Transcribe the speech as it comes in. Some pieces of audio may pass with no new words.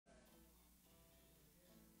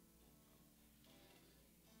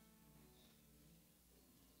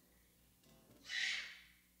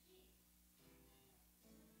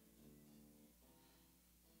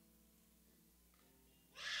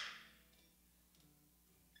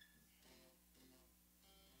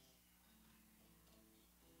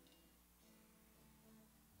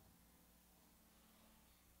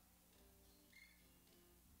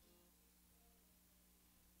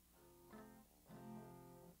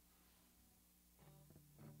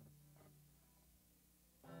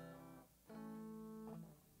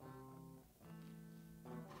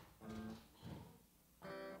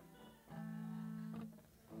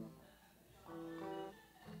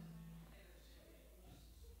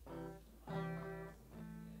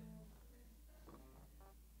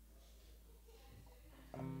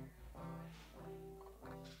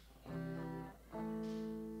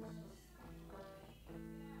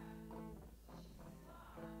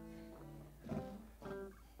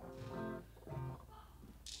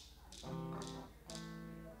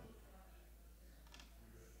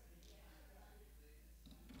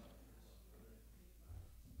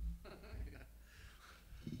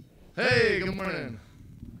Hey, good morning.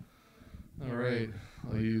 All right,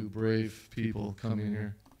 all you brave people coming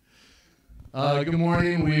here. Good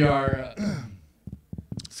morning. We are,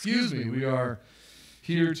 we are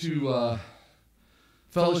here to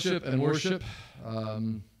fellowship and worship.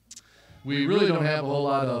 We really don't have a whole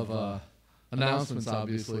lot of announcements,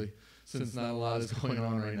 obviously, since not a lot is going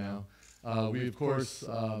on right now. We, of course,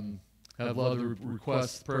 have a lot of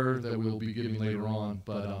requests, prayer that we'll be giving later on,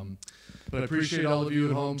 but I appreciate all of you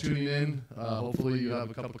at home tuning in. Hopefully you have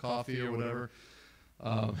a cup of coffee or whatever,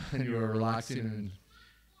 and you are relaxing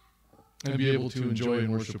and be able to enjoy and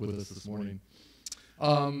worship with us this morning.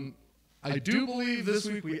 I do believe this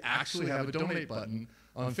week we actually have a donate button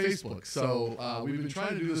on Facebook. So we've been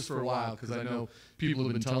trying to do this for a while because I know people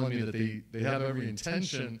have been telling me that they have every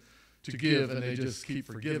intention to give and they just keep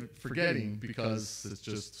forgetting because it's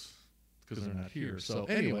just because they're not here. So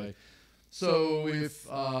anyway, so if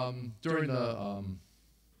during the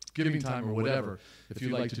giving time or whatever, if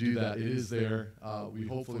you'd like to do that, it is there. We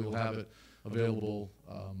hopefully will have it available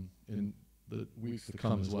in the weeks to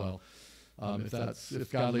come as well.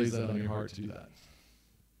 If God lays that on your heart to do that.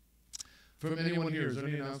 From anyone here, is there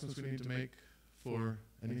any announcements we need to make for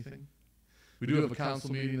anything? We do have a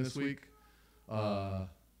council meeting this week.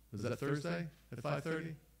 Is that Thursday at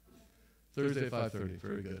 5:30? Thursday at 5:30.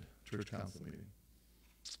 Very good. Church council meeting.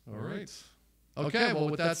 All right. Okay, well,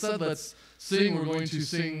 with that said, let's sing. We're going to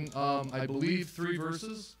sing, I believe, 3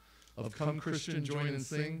 verses of Come Christian, Join and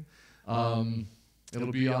Sing.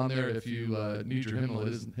 It'll be on there if you need your hymnal.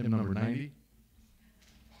 It is hymn number 90.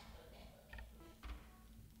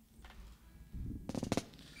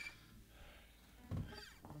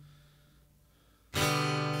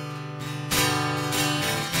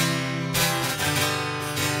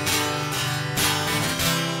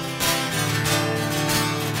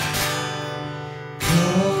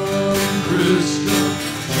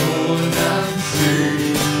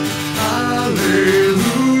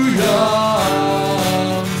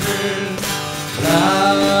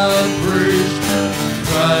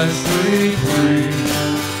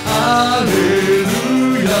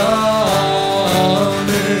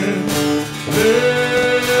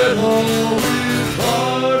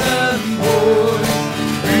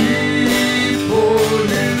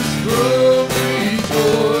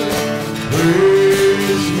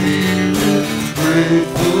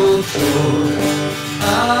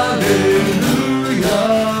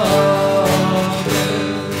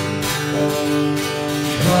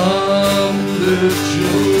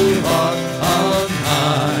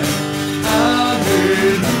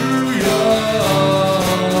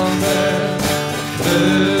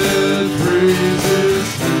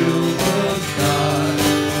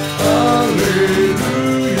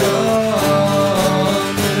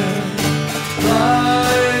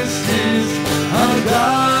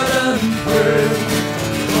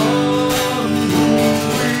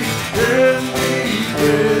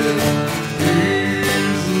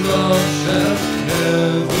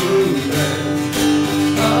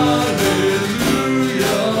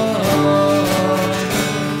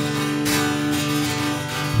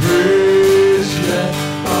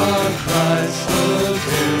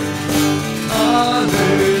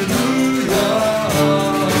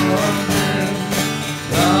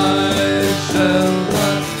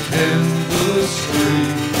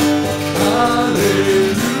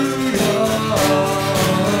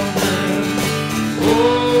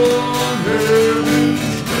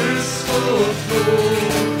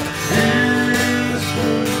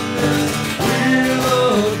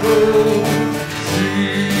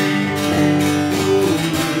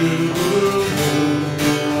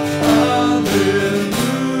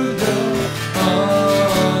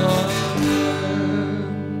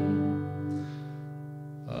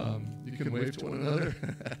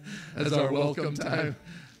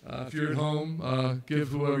 Give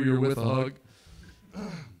whoever you're with a hug. We're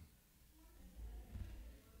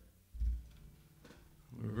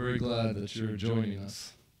very glad that you're joining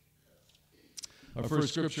us. Our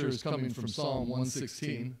first scripture is coming from Psalm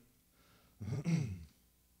 116.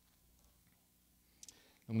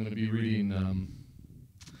 I'm going to be reading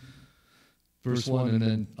verse 1 and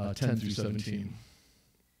then 10 through 17.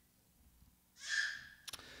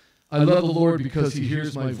 I love the Lord because he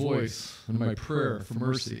hears my voice and my prayer for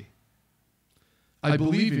mercy. I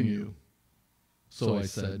believe in you, so I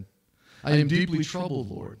said. I am deeply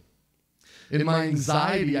troubled, Lord. In my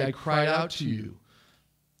anxiety, I cried out to you.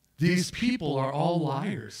 These people are all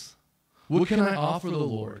liars. What can I offer the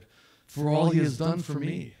Lord for all he has done for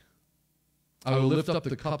me? I will lift up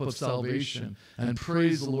the cup of salvation and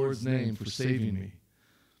praise the Lord's name for saving me.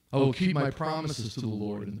 I will keep my promises to the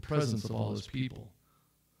Lord in the presence of all his people.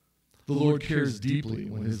 The Lord cares deeply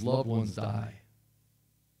when his loved ones die.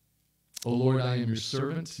 O Lord, I am your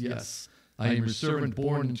servant. Yes, I am your servant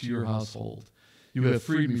born into your household. You have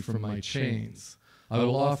freed me from my chains. I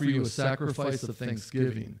will offer you a sacrifice of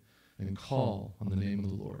thanksgiving and call on the name of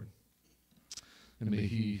the Lord. And may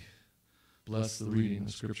he bless the reading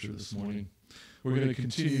of Scripture this morning. We're going to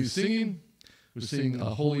continue singing. We're singing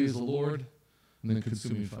Holy is the Lord, and then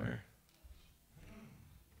Consuming Fire.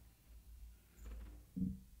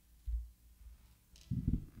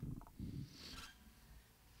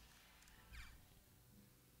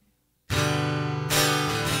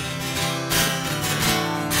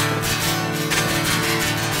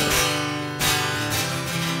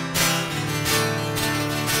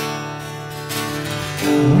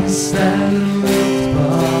 We stand and lift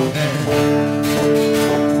our hands.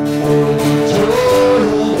 The joy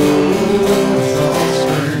of the Lord is our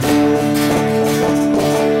strength.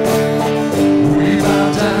 We bow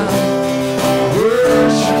down,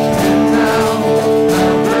 worship Him now.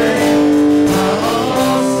 How great, how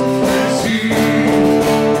awesome is He.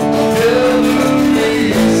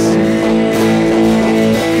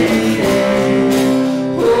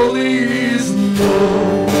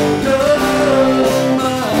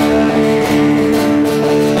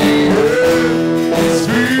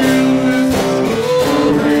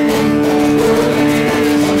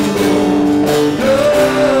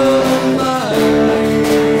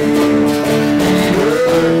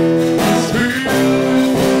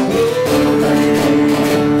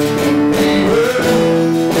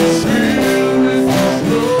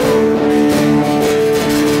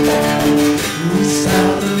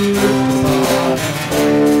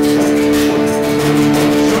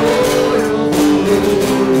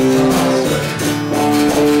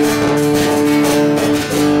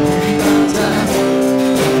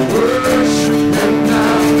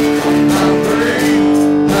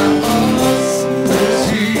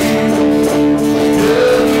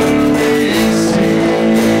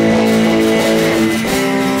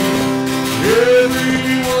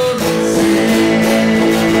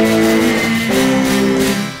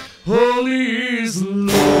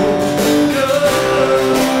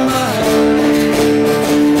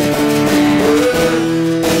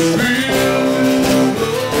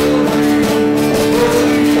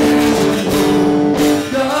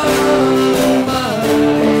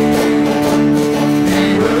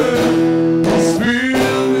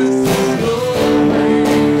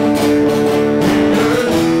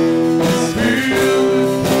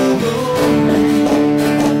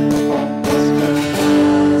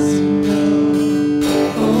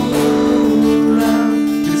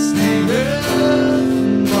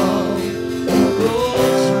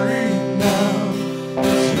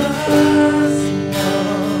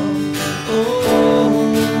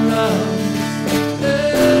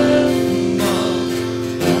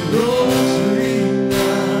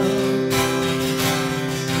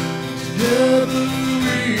 Together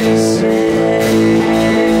we sing.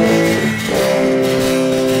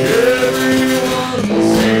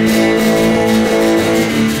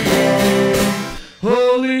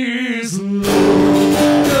 Holy is the Lord.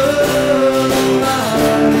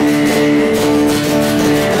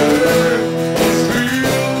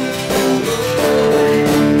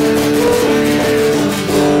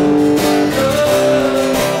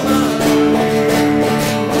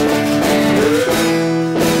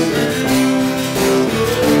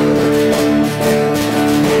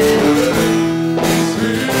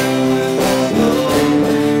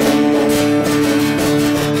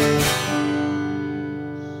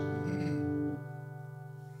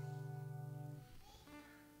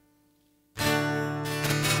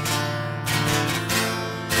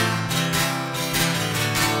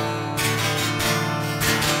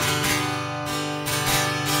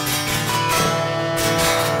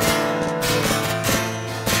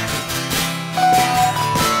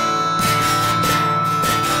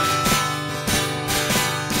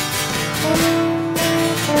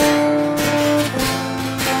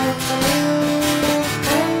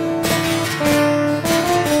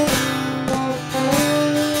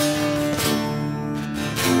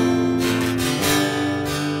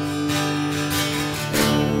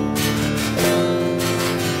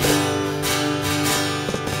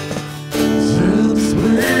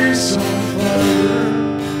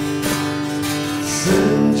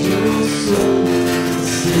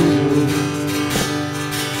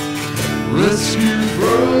 Rescue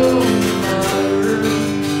from fire,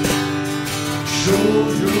 show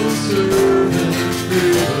your servant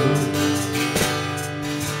favor.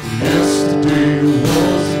 Yesterday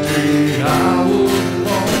was the day I was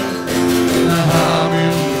alone, and I'm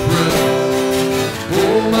in the presence.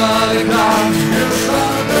 Oh my my God, yes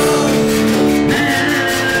our God,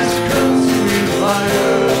 is consuming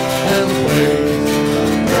fire and blaze.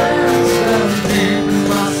 Burns down deep in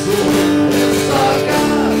my soul. Yes our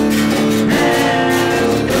God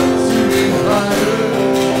is consuming fire,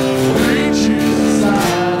 reaches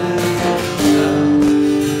inside and goes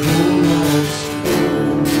on.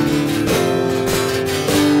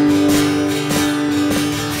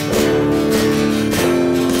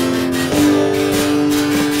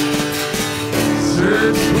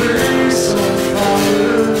 Set place on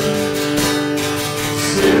fire,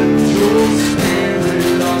 send your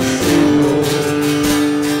spirit on signal,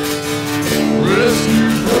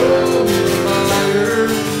 rescue from the fire,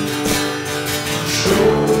 show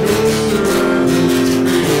your servants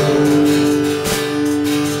freedom.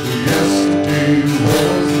 Yesterday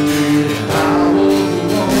was the day I was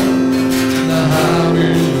alone, and I'm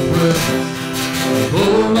in the presence of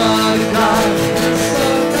Almighty God. Yes,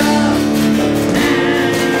 our God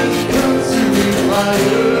is consuming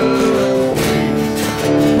fire and flames,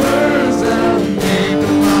 burns down deep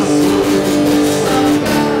in my soul. Yes, our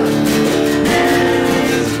God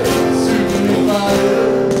is consuming fire,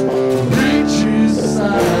 reaches the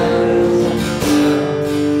sides and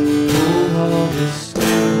down, all the stone.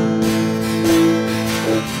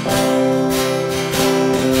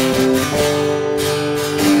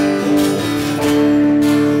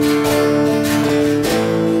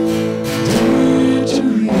 Did you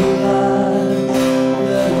realize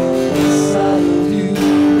that inside of you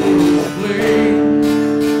is a flame?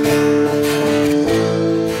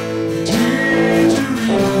 Did you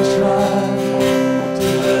really try to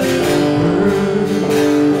let it burn?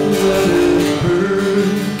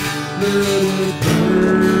 Let it burn, let it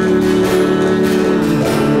burn.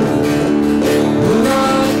 Well,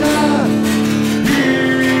 our God, He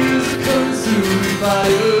is a consuming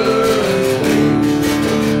fire and flame,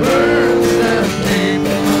 burns down deep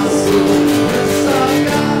in my soul. Yes, our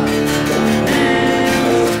God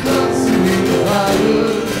is a consuming fire,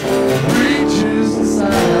 reaches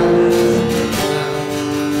inside and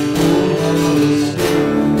full of the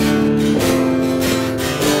storm.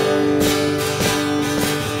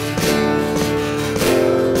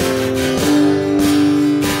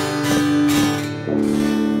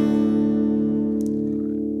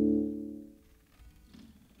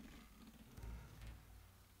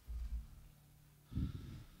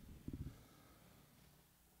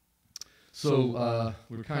 So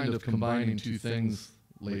we're kind of combining two things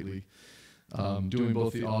lately, doing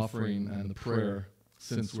both the offering and the prayer,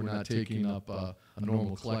 since we're not taking up a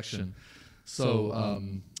normal collection. So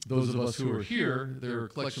those of us who are here, there are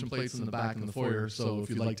collection plates in the back in the foyer. So if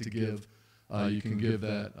you'd like to give, you can give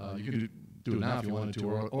that. You can do it now if you wanted to,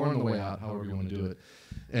 or on the way out, however you want to do it.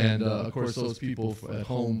 And of course, those people at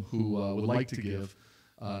home who would like to give,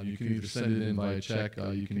 you can either send it in via check.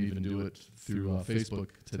 You can even do it through Facebook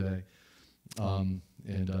today.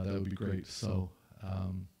 And that would be great. So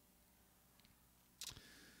I'm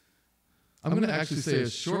going to actually say a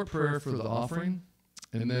short prayer for the offering,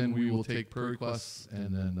 and then we will take prayer requests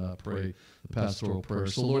and then pray the pastoral prayer.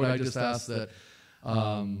 So Lord, I just ask that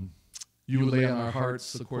you would lay on our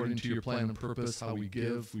hearts according to your plan and purpose how we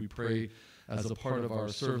give. We pray as a part of our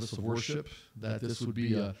service of worship that this would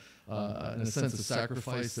be in a sense a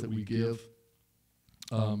sacrifice that we give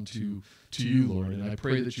to you, Lord. And I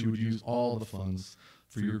pray that you would use all the funds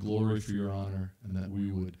for your glory, for your honor, and that we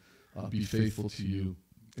would be faithful to you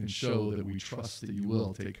and show that we trust that you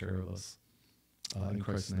will take care of us. In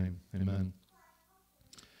Christ's name, amen.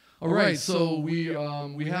 All right, so we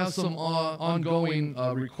have some ongoing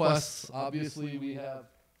requests. Obviously, we have,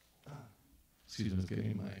 excuse me, I was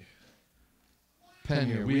getting my pen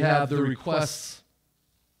here. We have the requests.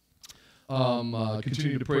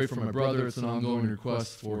 Continue to pray for my brother. It's an ongoing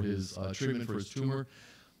request for his treatment for his tumor.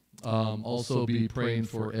 Also be praying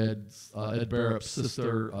for Ed Barrett's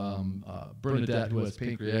sister, Bernadette, who has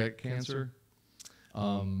pancreatic cancer.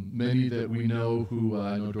 Many that we know who,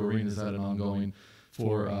 I know Doreen has had an ongoing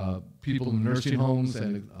for people in nursing homes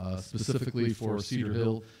and specifically for Cedar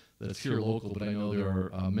Hill that's here local, but I know there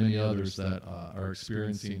are many others that are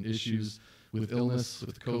experiencing issues with illness,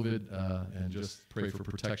 with COVID, and just pray for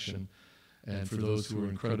protection. And for those who are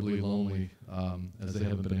incredibly lonely as they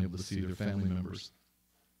haven't been able to see their family members.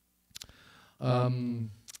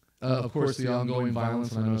 Of course, the ongoing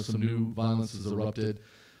violence, and I know some new violence has erupted.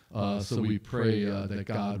 So we pray that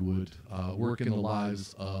God would work in the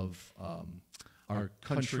lives of our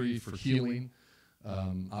country for healing.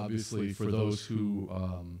 Obviously, for those who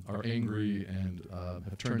are angry and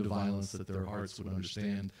have turned to violence, that their hearts would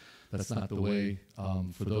understand that's not the way.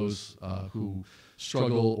 For those who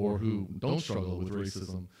struggle or who don't struggle with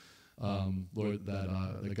racism, Lord,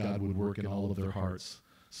 that God would work in all of their hearts.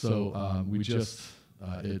 So we just,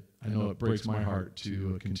 I know it breaks my heart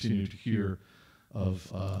to continue to hear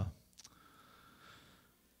of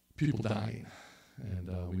people dying,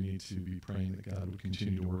 and we need to be praying that God would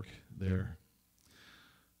continue to work there.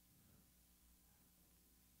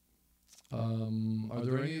 Are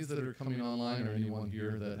there any that are coming online, or anyone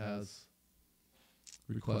here that has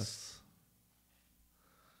requests?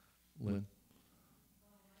 Lynn?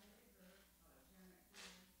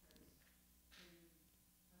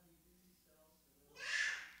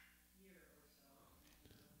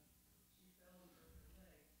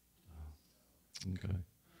 Okay.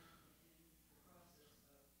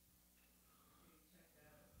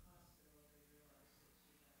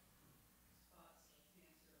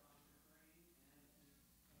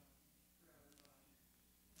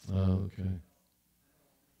 Oh, okay.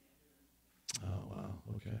 Oh, wow.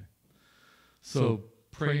 Okay. So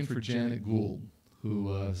praying for Janet Gould,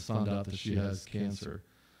 who has found out that she has cancer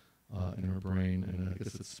in her brain, and I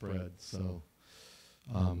guess it's spread. So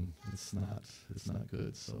it's not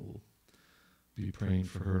good. So we'll be praying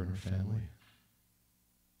for her and her family.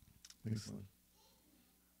 Excellent.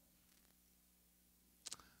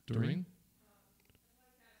 Doreen?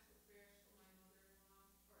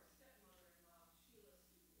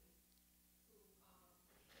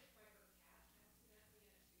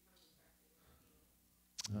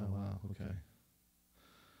 Oh, wow, okay.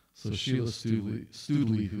 So Sheila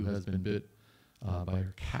Studley, who has been bit by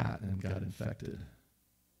her cat and got infected.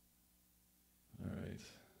 All right.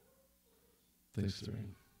 Thanks,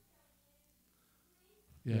 Doreen.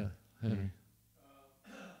 Yeah, Henry.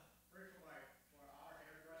 Pray for our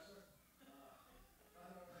hairdresser.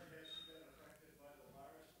 Not only has she been affected by the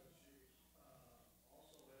virus, but she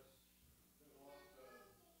also has developed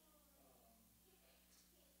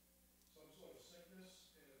some sort of sickness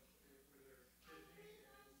with her kidney,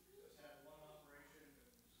 and has had one operation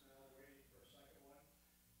and is now waiting for a second one.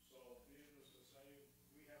 So needless to say,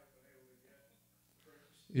 we haven't been able to get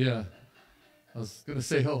trims. Yeah. I was going to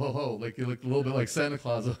say ho, ho, ho. Like you look a little bit like Santa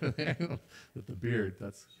Claus over there with the beard.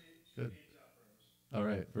 That's good. All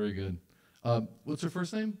right. Very good. What's her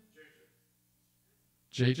first name?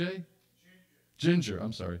 JJ? Ginger.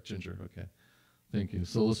 I'm sorry. Ginger. Okay. Thank you.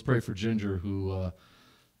 So let's pray for Ginger, who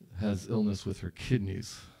has illness with her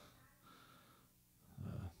kidneys.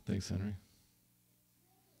 Thanks, Henry.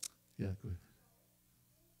 Yeah, go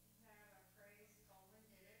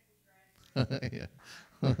ahead. Yeah.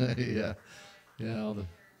 Yeah. Yeah, all the...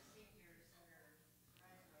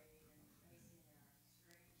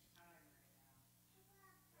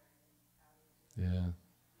 Yeah.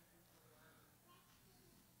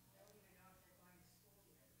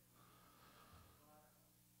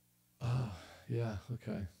 Oh, yeah,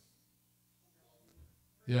 okay.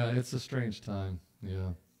 Yeah, it's a strange time,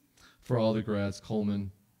 yeah. For all the grads,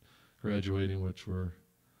 Coleman graduating, which we're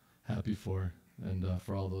happy for, and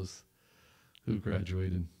for all those who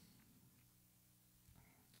graduated.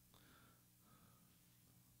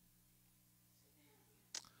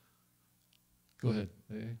 Go ahead.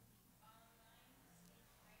 AA.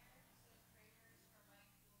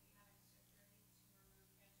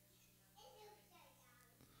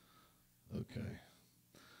 Okay.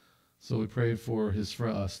 So we prayed for his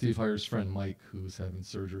friend, Steve Heyer's friend Mike, who's having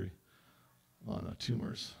surgery on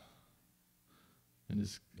tumors. And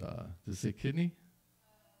his, does it say kidney?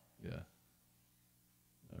 Yeah.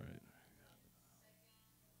 All right.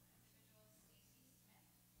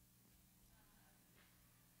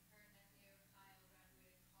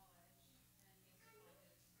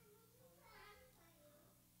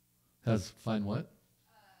 Has find what?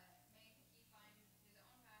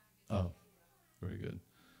 Oh, very good.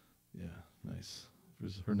 Yeah, nice.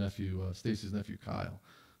 There's her nephew, Stacy's nephew, Kyle,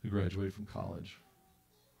 who graduated from college.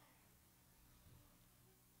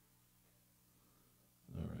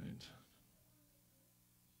 All right.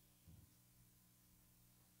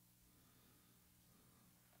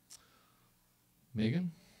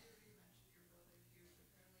 Megan?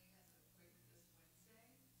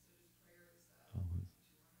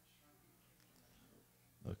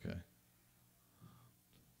 Okay.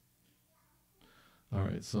 All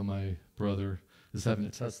right, so my brother is having a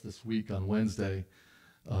test this week on Wednesday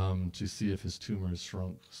to see if his tumor has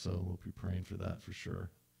shrunk, so we'll be praying for that for sure.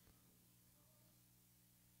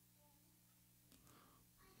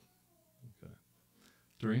 Okay.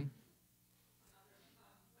 Doreen?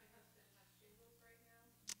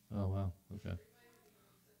 Oh, wow, okay.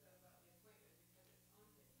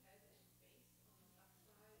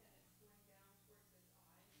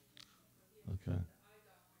 Okay.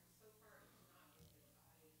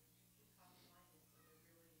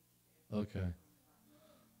 Okay.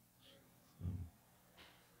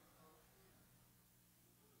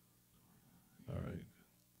 All right.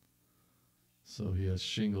 So he has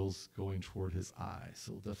shingles going toward his eye.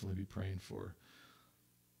 So we'll definitely be praying for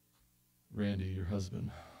Randy, your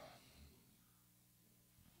husband.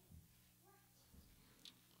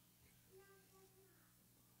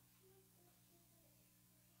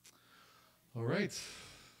 All right.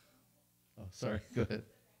 Oh, sorry. Go ahead.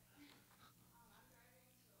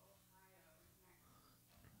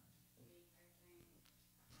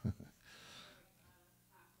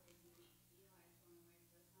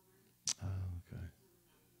 Okay.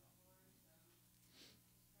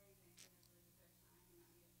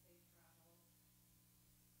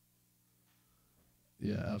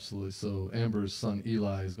 Yeah, absolutely. So Amber's son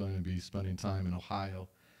Eli is going to be spending time in Ohio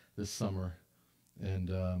this summer, and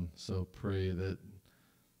so pray that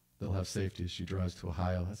they'll have safety as she drives to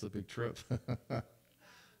Ohio. That's a big trip.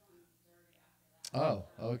 Oh,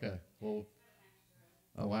 okay. Well,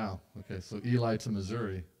 oh wow. Okay, so Eli to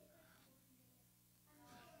Missouri.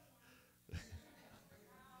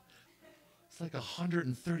 It's like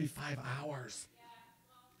 135 hours.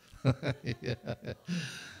 Yeah.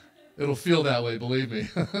 It'll feel that way, believe me.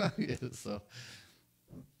 Yeah, so,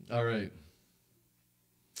 all right.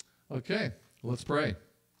 Okay, let's pray.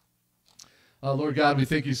 Lord God, we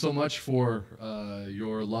thank you so much for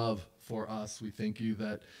your love for us. We thank you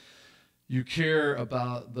that you care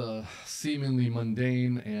about the seemingly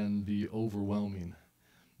mundane and the overwhelming,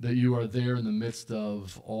 that you are there in the midst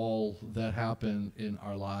of all that happen in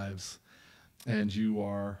our lives, and you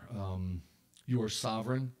are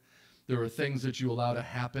sovereign. There are things that you allow to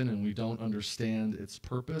happen, and we don't understand its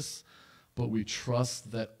purpose, but we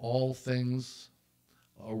trust that all things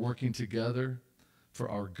are working together for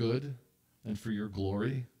our good and for your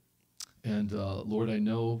glory. And Lord, I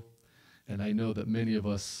know that many of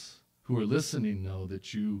us who are listening know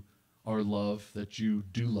that you are love, that you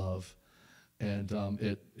do love, and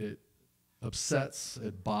it upsets,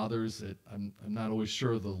 it bothers, I'm not always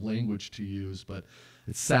sure of the language to use, but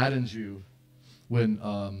it saddens you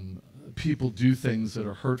when people do things that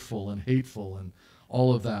are hurtful and hateful and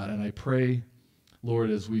all of that. And I pray, Lord,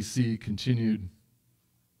 as we see continued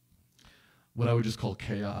what I would just call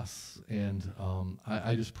chaos, and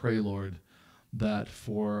I just pray, Lord, that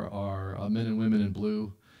for our men and women in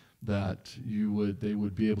blue, that they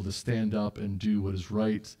would be able to stand up and do what is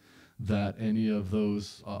right, that any of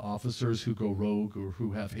those officers who go rogue or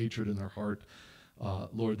who have hatred in their heart,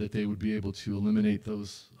 Lord, that they would be able to eliminate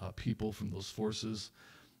those people from those forces,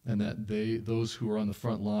 and that those who are on the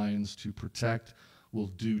front lines to protect will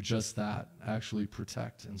do just that, actually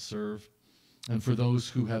protect and serve. And for those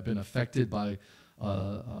who have been affected by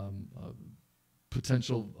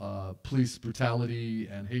potential police brutality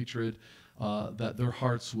and hatred, that their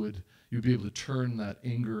hearts you'd be able to turn that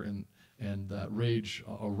anger and that rage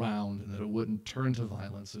around, and that it wouldn't turn to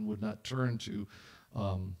violence and would not turn to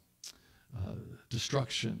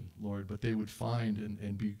destruction, Lord, but they would find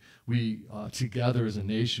we together as a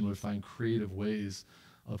nation would find creative ways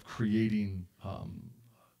of creating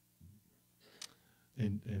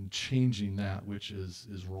and changing that which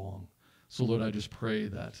is wrong. So, Lord, I just pray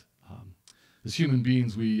that as human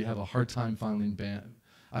beings, we have a hard time finding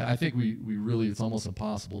I think we really, it's almost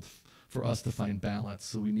impossible for us to find balance.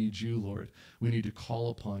 So we need you, Lord. We need to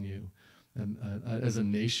call upon you. And as a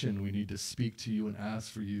nation, we need to speak to you and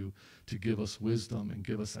ask for you to give us wisdom and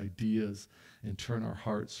give us ideas and turn our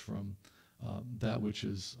hearts from that which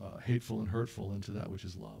is hateful and hurtful into that which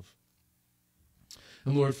is love.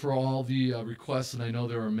 And Lord, for all the requests, and I know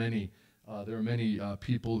there are many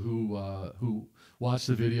people who watch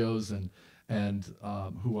the videos and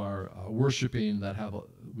who are worshiping, that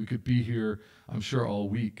we could be here, I'm sure, all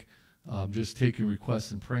week, just taking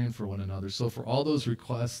requests and praying for one another. So for all those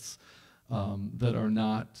requests that are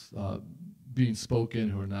not being spoken,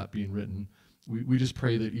 who are not being written, we just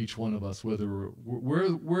pray that each one of us,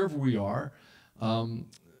 wherever we are,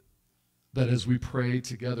 that as we pray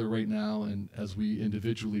together right now and as we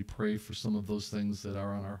individually pray for some of those things that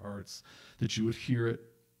are on our hearts, that you would hear it,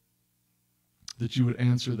 that you would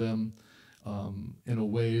answer them in a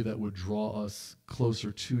way that would draw us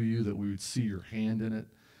closer to you, that we would see your hand in it,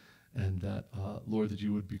 and that, Lord, that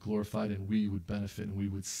you would be glorified and we would benefit and we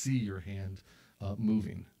would see your hand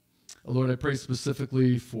moving. Lord, I pray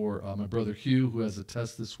specifically for my brother Hugh, who has a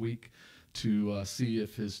test this week to see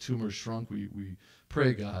if his tumor shrunk. We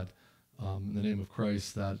pray, God, in the name of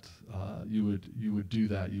Christ, that you would do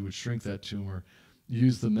that. You would shrink that tumor,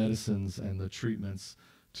 use the medicines and the treatments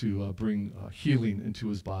to bring healing into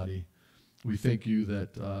his body. We thank you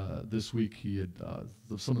that this week he had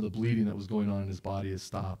some of the bleeding that was going on in his body has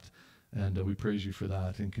stopped, And we praise you for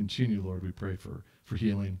that. And continue, Lord, we pray for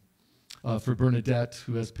healing. For Bernadette,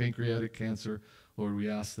 who has pancreatic cancer, Lord, we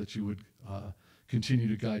ask that you would continue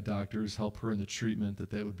to guide doctors, help her in the treatment,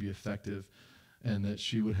 that would be effective, and that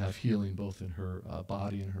she would have healing both in her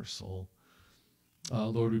body and her soul.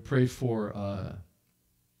 Lord, we pray for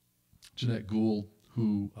Jeanette Gould,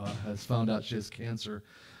 who has found out she has cancer.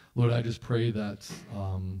 Lord, I just pray that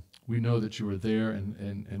we know that you are there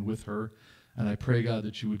and with her. And I pray, God,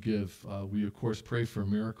 that you would give, we of course pray for a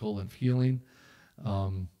miracle and healing.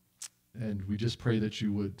 And we just pray that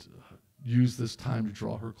you would use this time to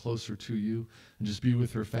draw her closer to you and just be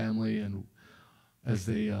with her family. And as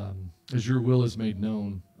your will is made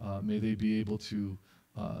known, may they be able to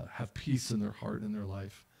have peace in their heart and their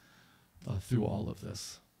life through all of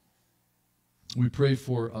this. We pray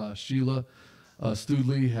for Sheila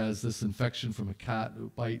Studley, has this infection from a cat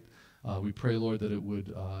bite. We pray, Lord, that it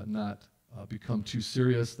would not become too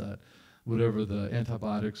serious, that whatever the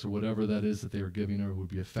antibiotics or whatever that is that they were giving her would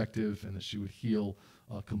be effective, and that she would heal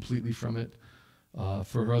completely from it.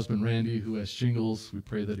 For her husband, Randy, who has shingles, we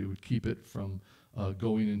pray that he would keep it from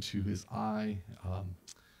going into his eye.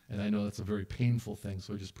 And I know that's a very painful thing,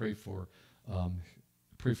 so I just pray for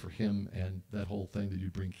him and that whole thing, that you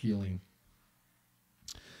bring healing.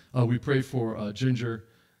 We pray for Ginger,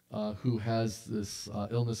 who has this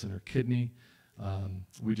illness in her kidney.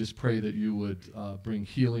 We just pray that you would bring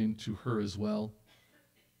healing to her as well,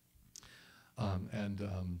 and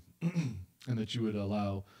that you would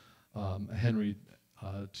allow Henry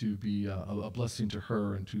to be a blessing to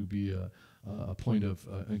her and to be a point of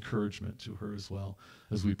encouragement to her as well,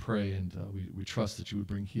 as we pray, and we trust that you would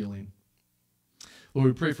bring healing. Lord,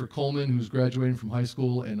 we pray for Coleman, who's graduating from high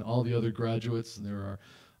school, and all the other graduates. And there are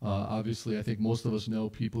obviously, I think most of us know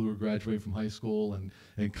people who are graduating from high school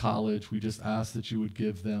and college. We just ask that you would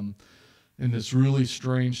give them, in this really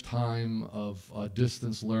strange time of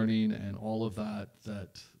distance learning and all of that,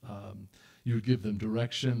 that you would give them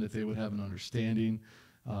direction, that they would have an understanding.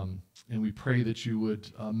 And we pray that you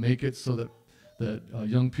would make it so that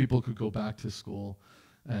young people could go back to school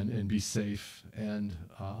and be safe, and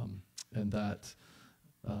that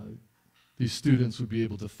these students would be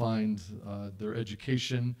able to find their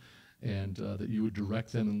education, and that you would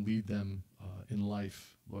direct them and lead them in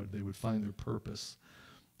life. Lord, they would find their purpose.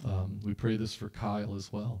 We pray this for Kyle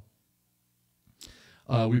as well.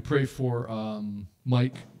 We pray for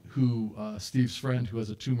Mike, Steve's friend, who has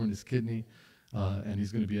a tumor in his kidney, and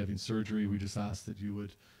he's going to be having surgery. We just ask that you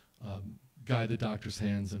would guide the doctor's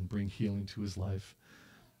hands and bring healing to his life.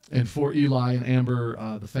 And for Eli and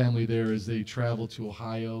Amber, the family there, as they travel to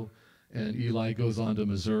Ohio and Eli goes on to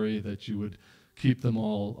Missouri, that you would keep them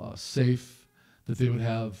all safe, that they would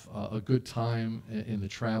have a good time in the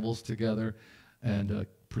travels together, and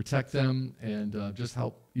protect them, and just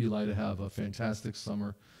help Eli to have a fantastic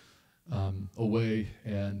summer away,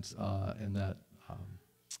 and that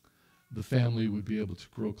the family would be able to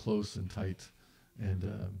grow close and tight, and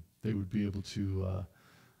they would be able to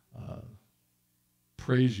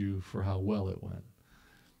praise you for how well it went.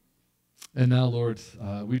 And now, Lord,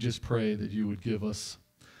 we just pray that you would give us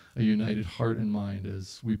a united heart and mind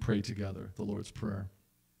as we pray together the Lord's Prayer.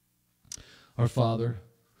 Our Father,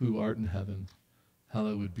 who art in heaven,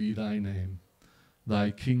 hallowed be thy name.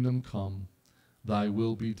 Thy kingdom come, thy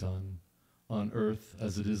will be done, on earth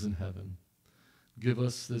as it is in heaven. Give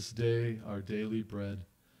us this day our daily bread,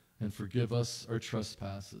 and forgive us our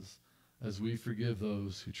trespasses, as we forgive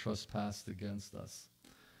those who trespass against us.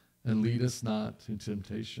 And lead us not into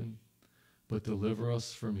temptation, but deliver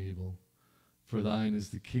us from evil. For thine is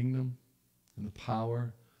the kingdom, and the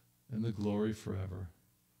power, and the glory forever.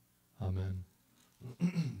 Amen.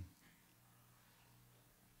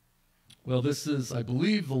 Well, this is, I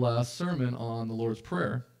believe, the last sermon on the Lord's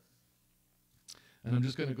Prayer. And I'm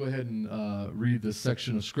just going to go ahead and read this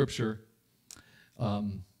section of Scripture,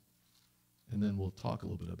 and then we'll talk a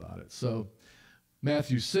little bit about it. So,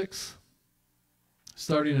 Matthew 6,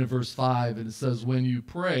 starting in verse 5, and it says, when you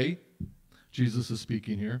pray, Jesus is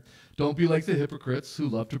speaking here, don't be like the hypocrites who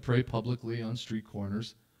love to pray publicly on street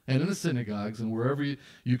corners and in the synagogues and wherever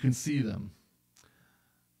you can see them.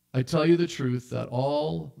 I tell you the truth, that's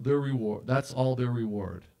all their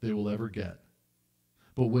reward they will ever get.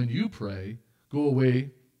 But when you pray, go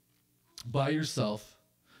away by yourself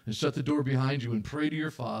and shut the door behind you and pray to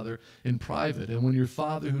your Father in private. And when your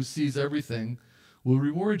Father who sees everything will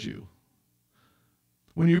reward you.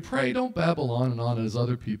 When you pray, don't babble on and on as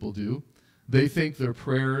other people do. They think their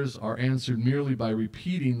prayers are answered merely by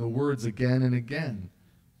repeating the words again and again.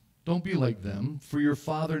 Don't be like them, for your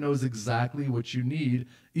Father knows exactly what you need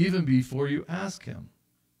even before you ask him.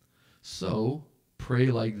 So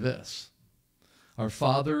pray like this: Our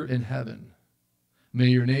Father in heaven, may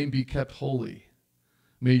your name be kept holy.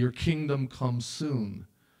 May your kingdom come soon.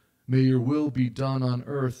 May your will be done on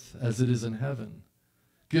earth as it is in heaven.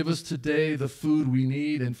 Give us today the food we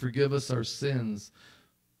need, and forgive us our sins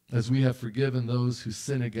as we have forgiven those who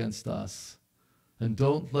sin against us. And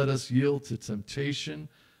don't let us yield to temptation,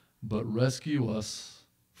 but rescue us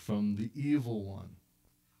from the evil one.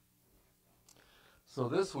 So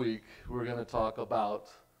this week, we're going to talk about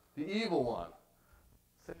the evil one.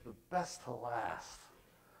 Save the best to last.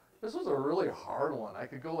 This was a really hard one. I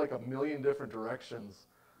could go like a million different directions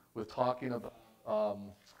with talking about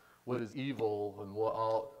what is evil and what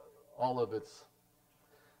all of its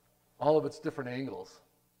different angles.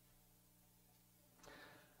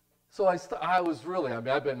 So I was really,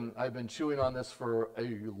 I've been chewing on this for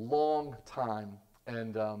a long time,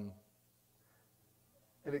 and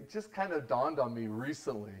it just kind of dawned on me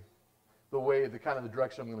recently the kind of the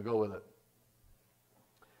direction I'm going to go with it.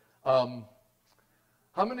 How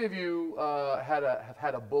many of you have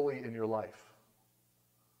had a bully in your life?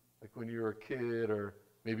 Like when you were a kid, or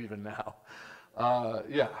maybe even now?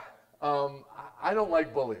 Yeah. I don't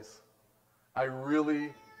like bullies. I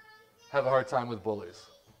really have a hard time with bullies.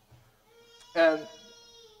 And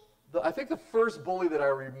I think the first bully that I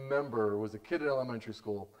remember was a kid in elementary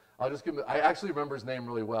school. I actually remember his name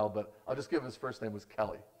really well, but I'll just give his first name was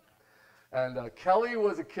Kelly. And Kelly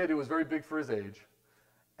was a kid who was very big for his age.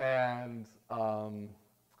 And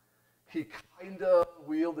he kind of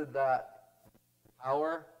wielded that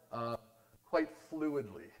power quite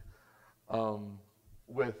fluidly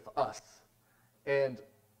with us. And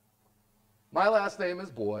my last name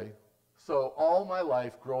is Boy, so all my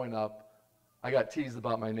life growing up, I got teased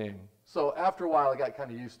about my name. So after a while, I got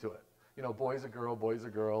kind of used to it. You know, boy's a girl,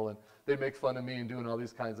 and they'd make fun of me and doing all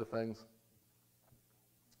these kinds of things.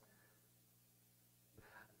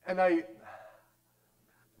 And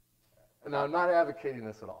I'm not advocating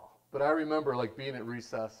this at all, but I remember like being at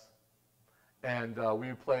recess, and we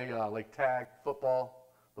would play like tag football.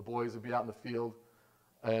 The boys would be out in the field,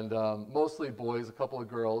 and mostly boys, a couple of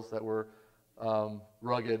girls that were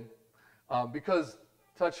rugged, because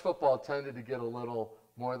touch football tended to get a little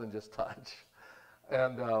more than just touch.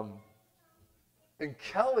 And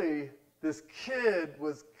Kelly, this kid,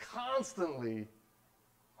 was constantly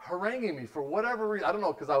haranguing me for whatever reason. I don't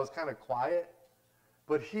know, because I was kind of quiet,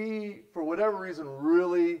 but he, for whatever reason,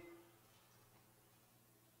 really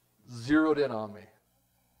zeroed in on me.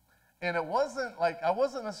 And it wasn't like, I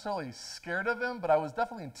wasn't necessarily scared of him, but I was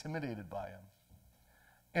definitely intimidated by him.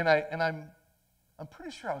 And I'm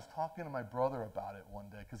pretty sure I was talking to my brother about it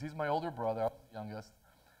one day, because he's my older brother, I was the youngest.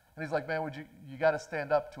 And he's like, man, you got to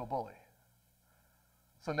stand up to a bully.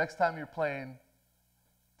 So next time you're playing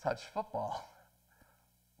touch football,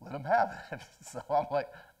 let him have it. So I'm like,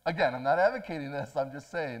 again, I'm not advocating this, I'm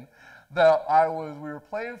just saying that we were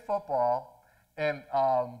playing football, and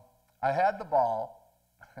I had the ball,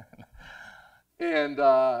 and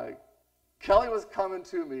Kelly was coming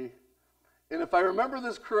to me. And if I remember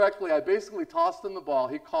this correctly, I basically tossed him the ball,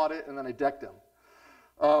 he caught it, and then I decked him.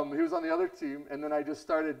 He was on the other team, and then I just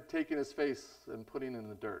started taking his face and putting it in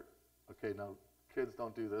the dirt. Okay, now, kids,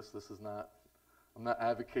 don't do this. I'm not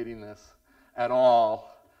advocating this at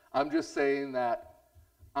all. I'm just saying that,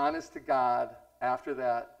 honest to God, after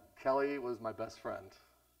that, Kelly was my best friend.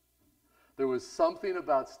 There was something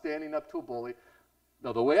about standing up to a bully.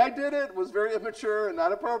 Now, the way I did it was very immature and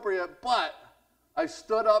not appropriate, but I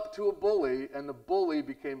stood up to a bully, and the bully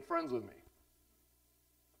became friends with me.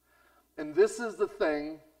 And this is the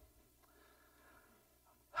thing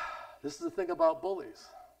about bullies.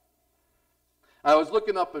 I was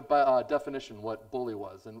looking up by definition what bully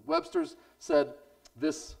was, and Webster's said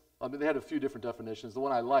this, they had a few different definitions. The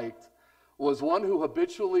one I liked was one who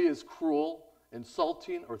habitually is cruel,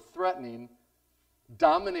 insulting, or threatening,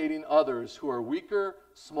 dominating others who are weaker,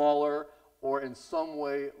 smaller, or in some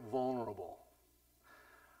way vulnerable.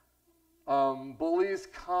 Bullies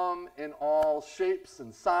come in all shapes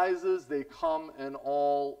and sizes. They come in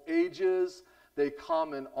all ages. They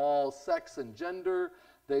come in all sex and gender.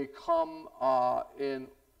 They come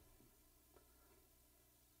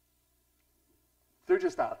they're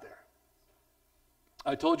just out there.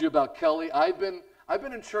 I told you about Kelly. I've been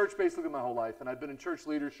in church basically my whole life, and I've been in church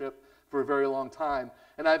leadership for a very long time,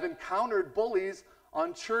 and I've encountered bullies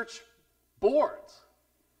on church boards.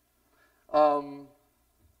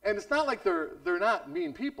 And it's not like they're not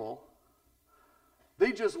mean people.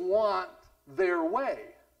 They just want their way.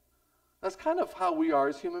 That's kind of how we are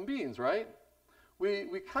as human beings, right?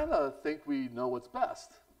 We kind of think we know what's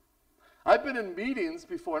best. I've been in meetings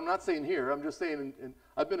before. I'm not saying here. I'm just saying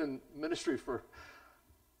I've been in ministry for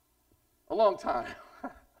long time.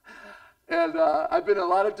 And I've been in a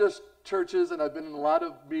lot of just churches, and I've been in a lot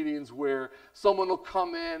of meetings where someone will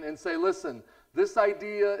come in and say, listen, this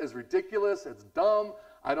idea is ridiculous, it's dumb,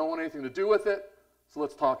 I don't want anything to do with it, so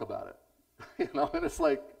let's talk about it. And it's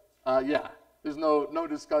like, yeah, there's no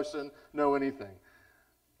discussion, no anything.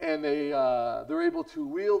 And they're able to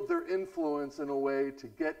wield their influence in a way to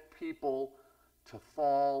get people to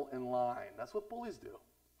fall in line. That's what bullies do.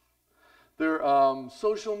 Their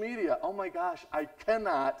social media, oh my gosh, I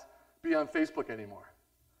cannot be on Facebook anymore.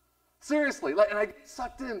 Seriously, and I get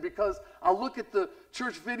sucked in because I'll look at the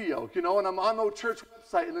church video, and I'm on the church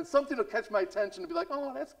website, and then something will catch my attention and be like,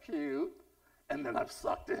 oh, that's cute. And then I'm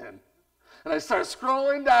sucked in. And I start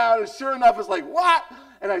scrolling down, and sure enough, it's like, what?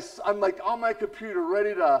 And I'm like on my computer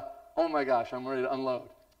ready to, oh my gosh, I'm ready to unload.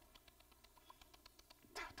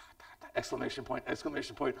 Exclamation point,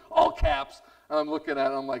 all caps. And I'm looking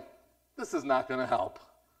at it, I'm like, this is not going to help.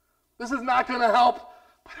 This is not going to help,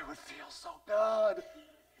 but it would feel so good.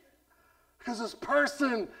 Because this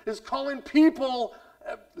person is calling people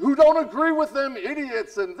who don't agree with them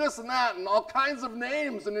idiots and this and that and all kinds of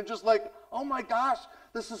names. And you're just like, oh my gosh,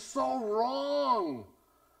 this is so wrong.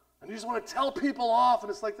 And you just want to tell people off. And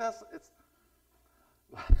it's like, I'm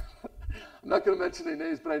not going to mention any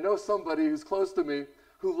names, but I know somebody who's close to me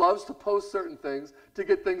who loves to post certain things to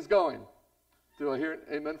get things going. Do I hear an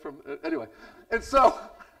amen from, anyway. And so,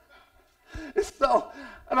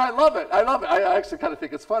 and I love it. I actually kind of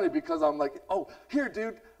think it's funny because I'm like, oh, here,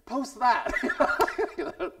 dude, post that.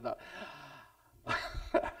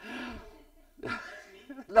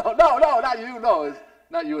 No. No, not you. No, it's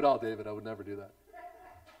not you at all, David. I would never do that.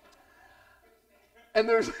 And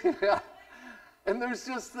there's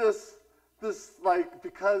just this like,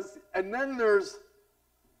 because, and then there's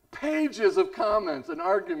pages of comments and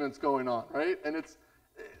arguments going on, right? And it's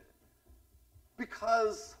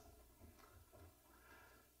because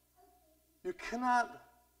you cannot,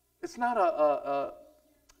 it's not I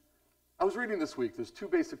was reading this week, there's two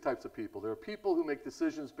basic types of people. There are people who make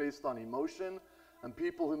decisions based on emotion and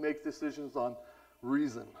people who make decisions on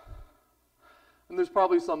reason. And there's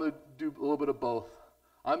probably some that do a little bit of both.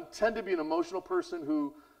 I tend to be an emotional person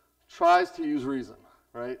who tries to use reason,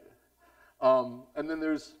 right? And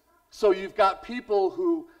then so you've got people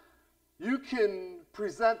who you can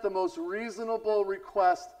present the most reasonable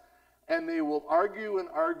request and they will argue and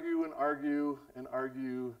argue and argue and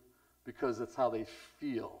argue because it's how they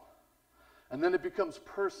feel. And then it becomes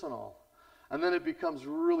personal. And then it becomes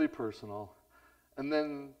really personal. And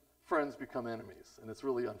then friends become enemies. And it's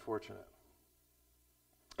really unfortunate.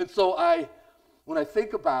 And so when I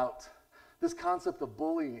think about this concept of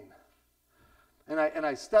bullying, and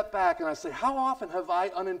I step back and I say, how often have I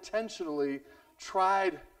unintentionally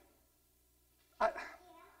tried...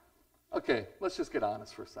 Okay, let's just get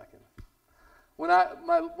honest for a second. One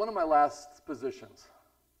of my last positions,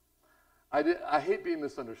 I hate being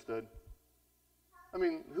misunderstood. I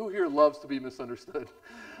mean, who here loves to be misunderstood?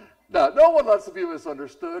 No one loves to be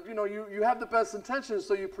misunderstood. You have the best intentions,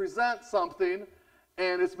 so you present something,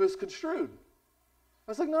 and it's misconstrued.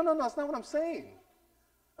 I was like, no, that's not what I'm saying.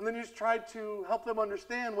 And then you just try to help them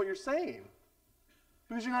understand what you're saying.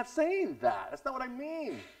 Because you're not saying that. That's not what I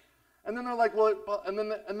mean. And then they're like, well, and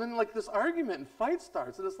then like this argument and fight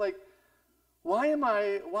starts. And it's like, why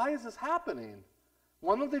is this happening?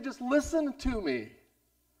 Why don't they just listen to me?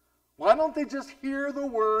 Why don't they just hear the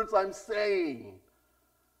words I'm saying?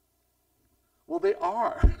 Well, they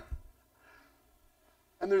are.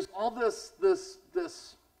 And there's all this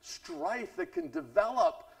strife that can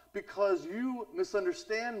develop because you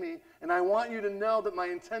misunderstand me, and I want you to know that my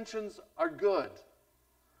intentions are good.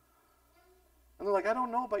 And they're like, I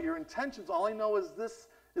don't know about your intentions. All I know is this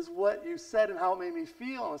is what you said and how it made me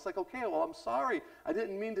feel. And it's like, okay, well, I'm sorry. I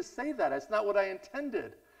didn't mean to say that. That's not what I intended.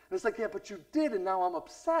 And it's like, yeah, but you did, and now I'm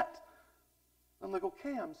upset. I'm like,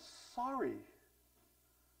 okay, I'm sorry.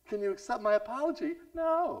 Can you accept my apology?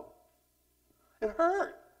 No. It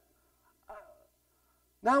hurt.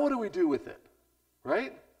 Now what do we do with it?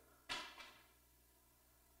 Right?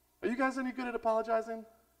 Are you guys any good at apologizing?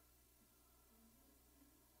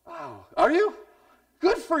 Wow. Are you?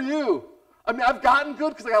 Good for you. I mean, I've gotten good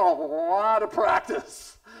because I got a lot of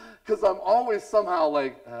practice. Because I'm always somehow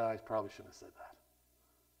like, I probably shouldn't have said that.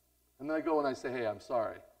 And then I go and I say, hey, I'm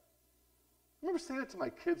sorry. I remember saying it to my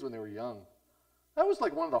kids when they were young. That was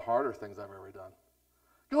like one of the harder things I've ever done.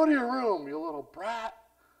 Go to your room, you little brat.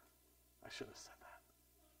 I shouldn't have said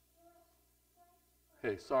that.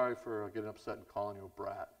 Hey, sorry for getting upset and calling you a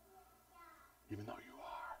brat, even though you are.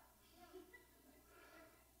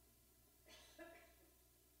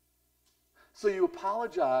 So you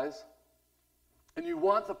apologize, and you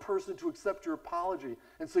want the person to accept your apology,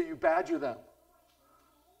 and so you badger them.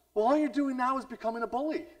 Well, all you're doing now is becoming a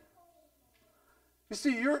bully. You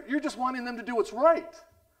see, you're just wanting them to do what's right.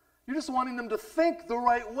 You're just wanting them to think the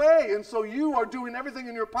right way, and so you are doing everything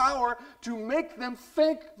in your power to make them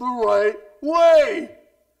think the right way.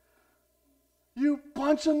 You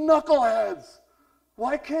bunch of knuckleheads.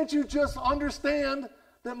 Why can't you just understand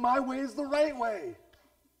that my way is the right way?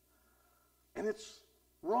 And it's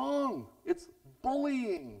wrong. It's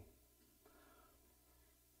bullying.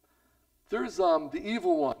 There's the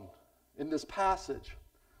evil one in this passage.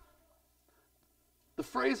 The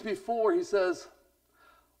phrase before, he says,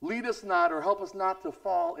 lead us not or help us not to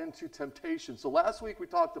fall into temptation. So last week we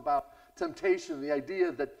talked about temptation, the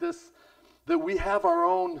idea that we have our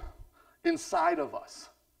own inside of us.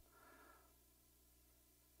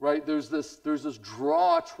 Right? There's this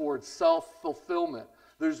draw toward self-fulfillment.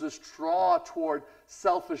 There's this draw toward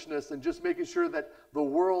selfishness and just making sure that the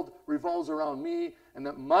world revolves around me and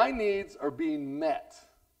that my needs are being met.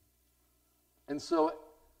 And so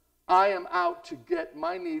I am out to get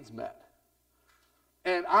my needs met.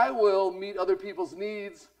 And I will meet other people's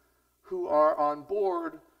needs who are on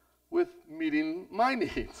board with meeting my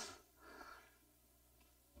needs.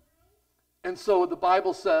 And so the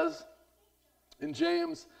Bible says in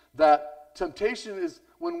James that temptation is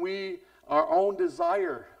when our own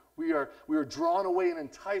desire, we are drawn away and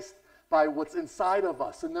enticed by what's inside of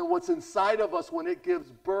us. And then what's inside of us, when it gives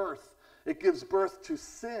birth to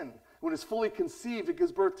sin. When it's fully conceived, it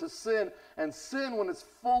gives birth to sin. And sin, when it's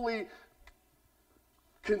fully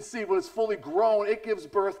conceived, when it's fully grown, it gives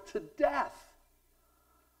birth to death.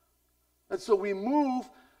 And so we move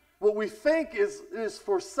what we think is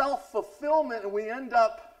for self-fulfillment, and we end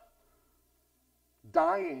up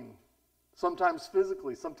dying, sometimes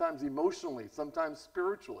physically, sometimes emotionally, sometimes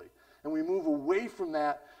spiritually. And we move away from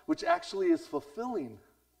that, which actually is fulfilling.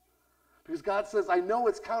 Because God says, I know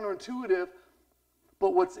it's counterintuitive,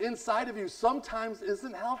 but what's inside of you sometimes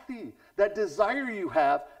isn't healthy. That desire you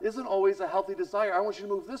have isn't always a healthy desire. I want you to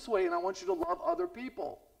move this way, and I want you to love other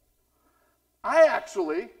people.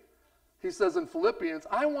 He says in Philippians,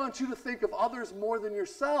 I want you to think of others more than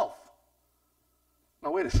yourself.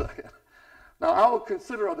 Now, wait a second. Now, I will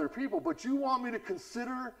consider other people, but you want me to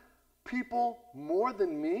consider people more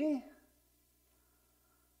than me?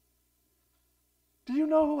 Do you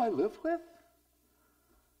know who I live with?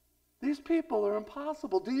 These people are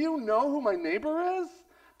impossible. Do you know who my neighbor is?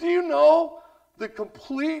 Do you know the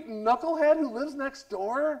complete knucklehead who lives next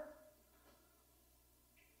door?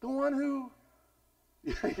 The one who...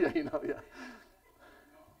 Yeah.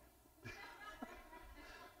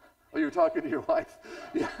 Oh, you were talking to your wife?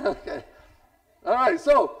 Yeah, okay. All right,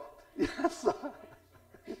 so, yes.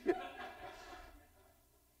 Yeah.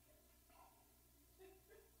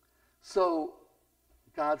 So,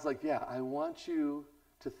 God's like, yeah, I want you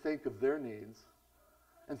to think of their needs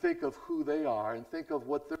and think of who they are and think of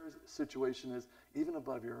what their situation is, even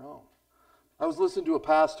above your own. I was listening to a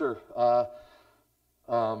pastor,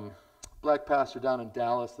 black pastor down in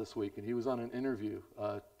Dallas this week, and he was on an interview,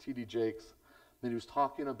 T.D. Jakes, and he was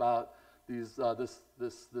talking about these,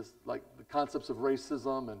 like the concepts of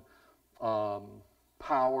racism and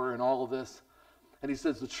power and all of this. And he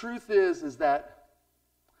says the truth is that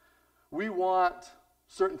we want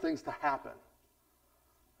certain things to happen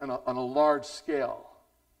on a large scale.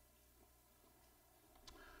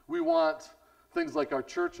 We want things like our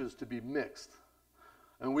churches to be mixed.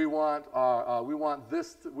 And we want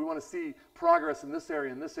to see progress in this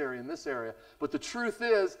area, in this area, in this area. But the truth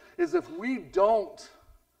is if we don't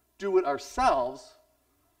do it ourselves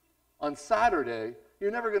on Saturday,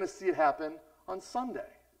 you're never going to see it happen on Sunday.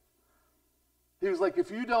 He was like,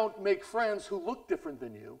 if you don't make friends who look different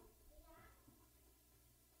than you,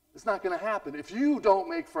 it's not going to happen. If we don't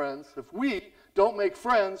make friends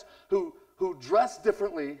who dress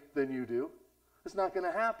differently than you do, it's not going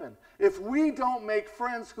to happen. If we don't make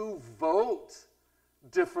friends who vote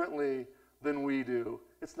differently than we do,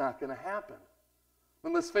 it's not going to happen.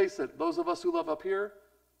 And let's face it, those of us who live up here,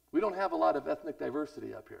 we don't have a lot of ethnic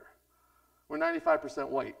diversity up here. We're 95%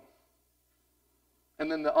 white.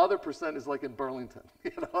 And then the other percent is like in Burlington.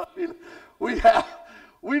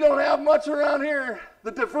 We don't have much around here.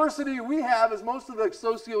 The diversity we have is most of the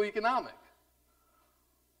socioeconomic.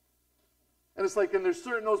 And it's like, and there's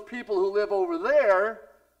certain those people who live over there.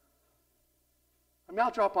 I mean,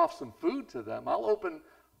 I'll drop off some food to them. I'll open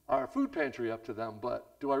our food pantry up to them,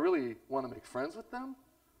 but do I really want to make friends with them?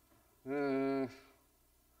 Because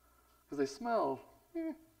they smell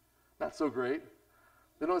not so great.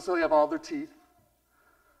 They don't necessarily have all their teeth.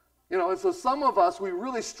 And so some of us, we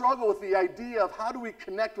really struggle with the idea of how do we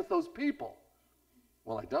connect with those people.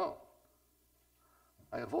 Well, I don't.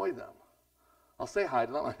 I avoid them. I'll say hi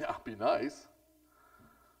to them. I'll be nice.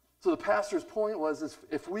 So the pastor's point was, is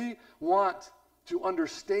if we want to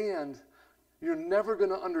understand, you're never going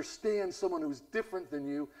to understand someone who's different than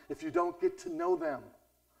you if you don't get to know them.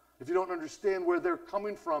 If you don't understand where they're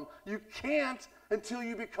coming from, you can't until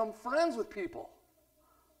you become friends with people.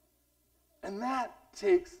 And that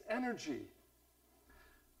takes energy.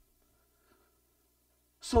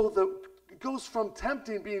 So it goes from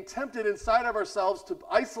being tempted inside of ourselves to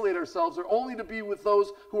isolate ourselves, or only to be with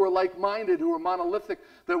those who are like-minded, who are monolithic,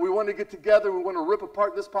 that we want to get together, we want to rip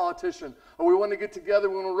apart this politician, or we want to get together,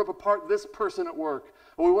 we want to rip apart this person at work,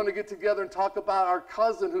 or we want to get together and talk about our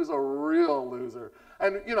cousin who's a real loser.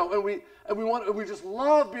 And we just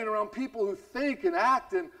love being around people who think and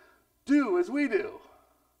act and do as we do.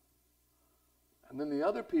 And then the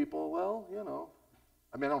other people, well,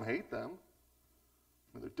 I don't hate them.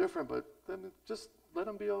 They're different, but then just let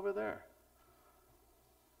them be over there.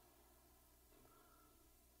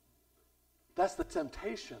 That's the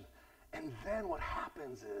temptation. And then what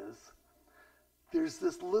happens is there's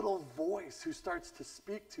this little voice who starts to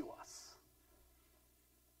speak to us.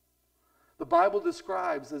 The Bible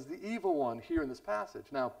describes as the evil one here in this passage.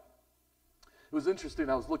 Now, it was interesting.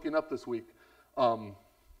 I was looking up this week.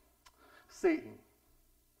 Satan.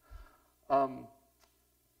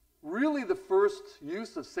 Really, the first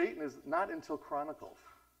use of Satan is not until Chronicles.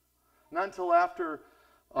 Not until after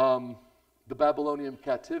the Babylonian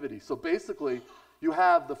captivity. So basically, you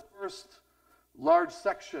have the first large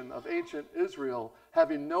section of ancient Israel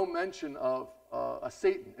having no mention of a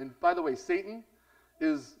Satan. And by the way, Satan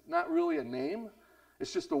is not really a name.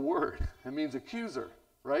 It's just a word. It means accuser,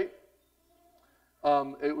 right?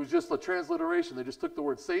 It was just a transliteration. They just took the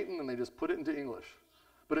word Satan and they just put it into English.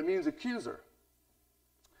 But it means accuser.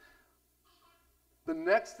 The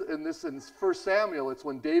next, in 1 Samuel, it's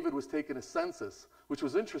when David was taking a census, which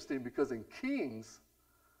was interesting because in Kings,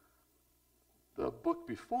 the book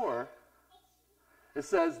before, it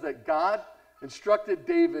says that God instructed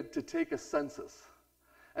David to take a census.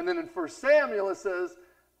 And then in 1 Samuel it says,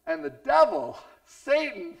 and the devil,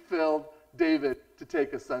 Satan, filled David to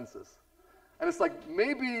take a census. And it's like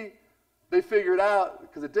maybe they figured out,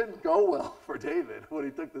 because it didn't go well for David when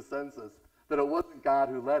he took the census, that it wasn't God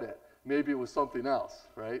who led it. Maybe it was something else,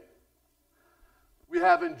 right? We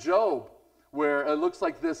have in Job where it looks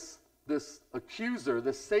like this accuser,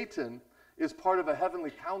 this Satan, is part of a heavenly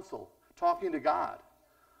council talking to God.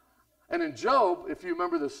 And in Job, if you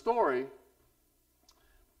remember the story,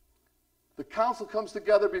 the council comes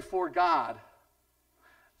together before God,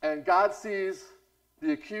 and God sees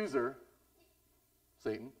the accuser,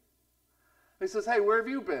 Satan, and he says, hey, where have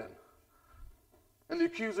you been? And the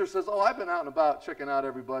accuser says, oh, I've been out and about checking out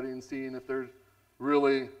everybody and seeing if they're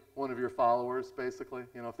really one of your followers, basically,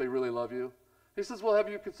 if they really love you. He says, well, have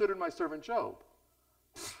you considered my servant Job?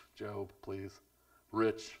 Job, please.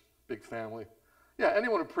 Rich, big family. Yeah,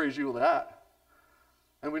 anyone would praise you with that.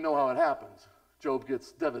 And we know how it happens. Job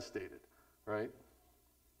gets devastated, right?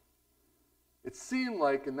 It seemed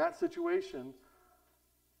like in that situation,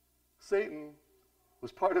 Satan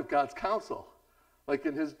was part of God's counsel.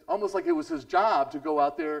 Almost like it was his job to go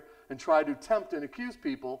out there and try to tempt and accuse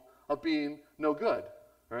people of being no good,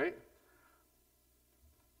 right?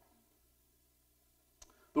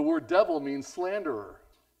 The word devil means slanderer.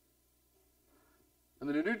 In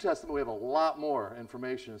the New Testament, we have a lot more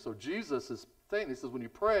information. So Jesus is saying, he says, when you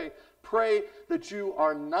pray, pray that you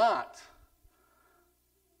are not,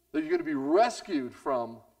 that you're going to be rescued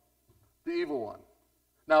from the evil one.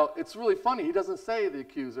 Now, it's really funny. He doesn't say the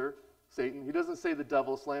accuser, Satan. He doesn't say the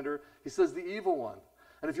devil, slanderer. He says the evil one.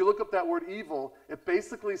 And if you look up that word evil, it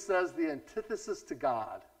basically says the antithesis to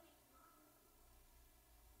God.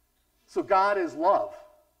 So God is love.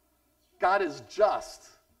 God is just.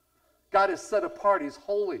 God is set apart. He's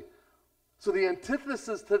holy. So the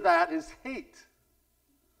antithesis to that is hate.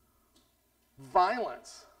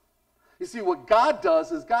 Violence. You see, what God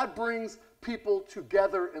does is God brings people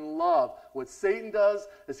together in love. What Satan does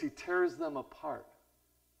is he tears them apart.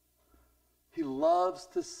 He loves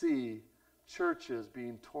to see churches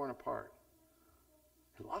being torn apart.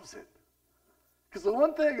 He loves it. Because the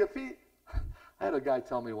one thing, I had a guy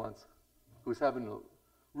tell me once who was having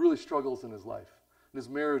really struggles in his life. And his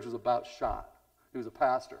marriage was about shot. He was a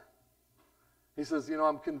pastor. He says,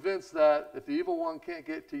 I'm convinced that if the evil one can't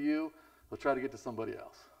get to you, he'll try to get to somebody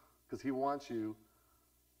else. Because he wants you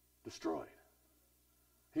destroyed.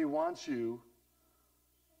 He wants you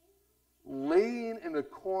laying in a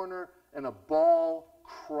corner in a ball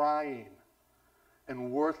crying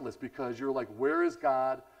and worthless because you're like, where is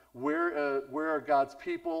God? Where are God's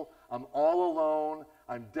people? I'm all alone.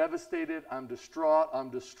 I'm devastated. I'm distraught. I'm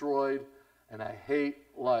destroyed. And I hate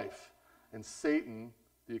life. And Satan,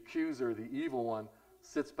 the accuser, the evil one,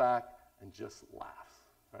 sits back and just laughs,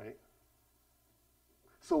 right?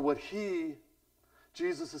 So what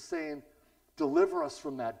Jesus is saying, deliver us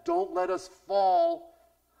from that. Don't let us fall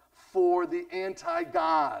for the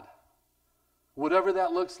anti-God, whatever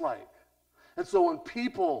that looks like. And so when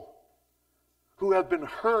people who have been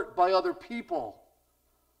hurt by other people,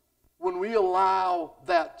 when we allow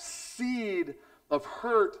that seed of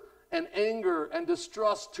hurt and anger and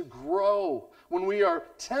distrust to grow, when we are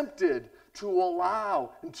tempted to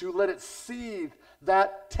allow and to let it seed,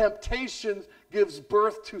 that temptation gives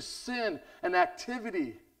birth to sin and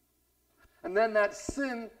activity. And then that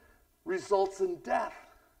sin results in death.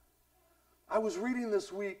 I was reading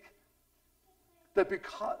this week that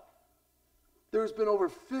because there's been over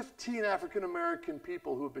 15 African American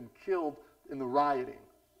people who have been killed in the rioting.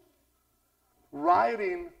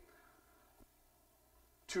 Rioting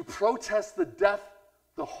to protest the death,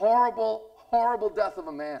 the horrible, horrible death of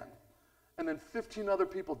a man. And then 15 other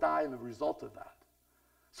people die in the result of that.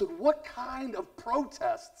 So what kind of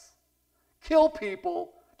protests kill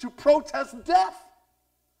people to protest death?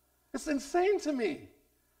 It's insane to me.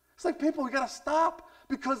 It's like, people, we got to stop,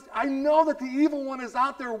 because I know that the evil one is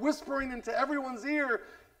out there whispering into everyone's ear,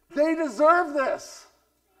 they deserve this.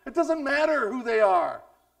 It doesn't matter who they are.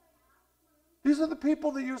 These are the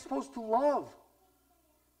people that you're supposed to love.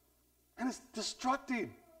 And it's destructing.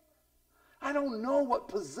 I don't know what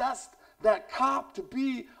possessed that cop to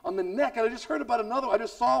be on the neck. And I just heard about another one. I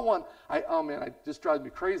just saw one. It just drives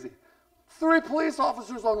me crazy. 3 police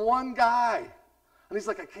officers on one guy. And he's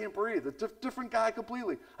like, I can't breathe. A different guy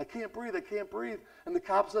completely. I can't breathe. I can't breathe. And the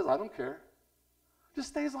cop says, I don't care. Just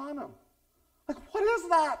stays on him. Like, what is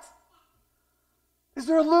that? Is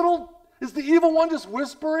the evil one just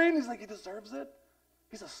whispering? He's like, he deserves it.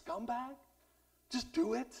 He's a scumbag. Just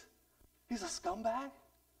do it. He's a scumbag.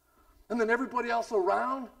 And then everybody else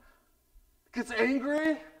around gets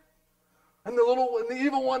angry. And the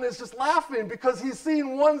evil one is just laughing because he's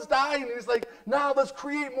seen ones dying. And he's like, now let's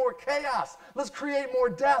create more chaos. Let's create more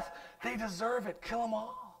death. They deserve it. Kill them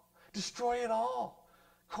all. Destroy it all.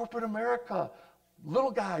 Corporate America. Little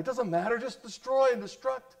guy. It doesn't matter. Just destroy and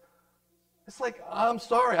destruct. It's like, I'm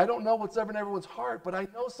sorry. I don't know what's ever in everyone's heart. But I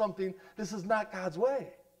know something. This is not God's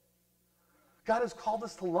way. God has called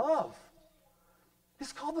us to love.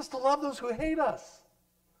 He's called us to love those who hate us.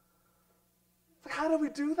 Like, how do we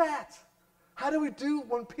do that? How do we do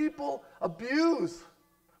when people abuse?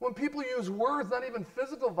 When people use words, not even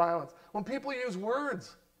physical violence. When people use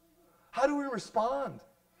words, how do we respond?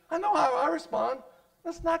 I know how I respond.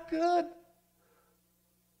 That's not good.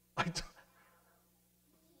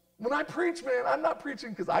 When I preach, man, I'm not preaching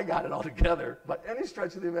because I got it all together by any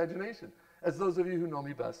stretch of the imagination, as those of you who know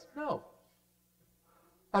me best know.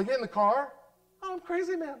 I get in the car, I'm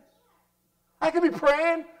crazy, man. I can be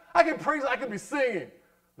praying, I can praise, I can be singing.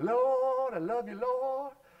 Lord, I love you,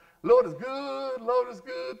 Lord. Lord is good, Lord is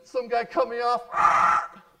good. Some guy cut me off.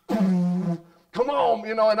 Come on,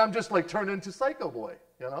 and I'm just like turned into Psycho Boy,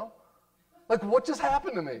 Like, what just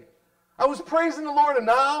happened to me? I was praising the Lord, and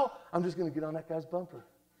now I'm just going to get on that guy's bumper.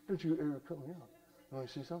 Don't you ever cut me off? You want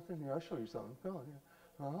to see something? Here, I'll show you something. Come on,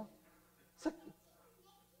 here. Uh-huh. It's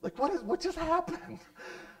like what just happened?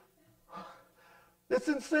 It's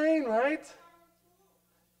insane, right?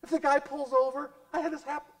 If the guy pulls over, I had this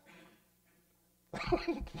happen.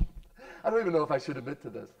 I don't even know if I should admit to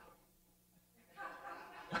this.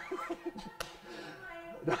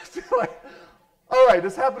 All right,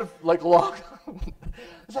 this happened like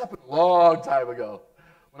this happened a long time ago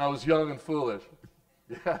when I was young and foolish.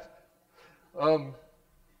 Yeah.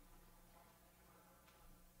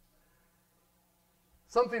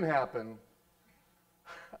 Something happened.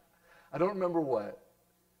 I don't remember what.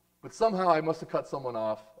 But somehow I must have cut someone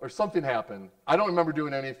off, or something happened. I don't remember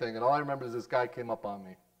doing anything, and all I remember is this guy came up on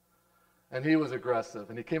me. And he was aggressive,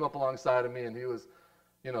 and he came up alongside of me, and he was,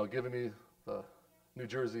 giving me the New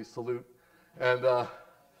Jersey salute. And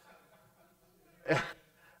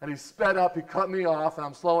he sped up, he cut me off, and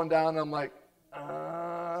I'm slowing down, and I'm like,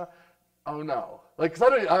 oh no. Like,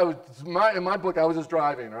 cause in my book, I was just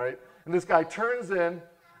driving, right? And this guy turns in,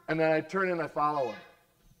 and then I turn in and I follow him.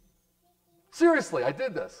 Seriously, I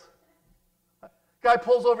did this. Guy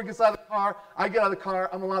pulls over, gets out of the car. I get out of the car.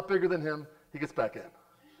 I'm a lot bigger than him. He gets back in.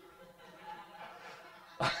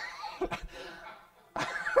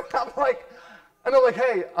 I'm like,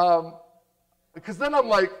 hey, because then I'm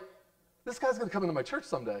like, this guy's going to come into my church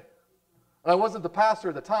someday. And I wasn't the pastor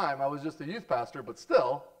at the time. I was just a youth pastor, but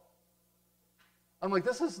still. I'm like,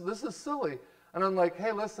 this is silly. And I'm like,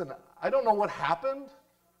 hey, listen, I don't know what happened.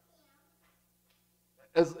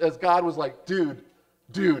 As God was like, dude,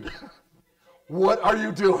 what are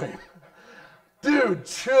you doing? Dude,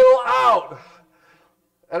 chill out.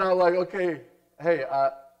 And I'm like, okay, hey,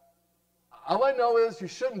 all I know is you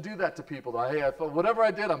shouldn't do that to people. Hey, whatever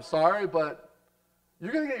I did, I'm sorry, but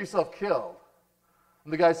you're going to get yourself killed.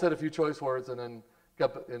 And the guy said a few choice words and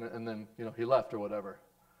then he left or whatever.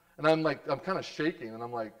 And I'm kind of shaking, and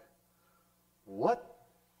I'm like, what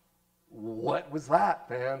was that,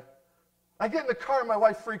 man? I get in the car and my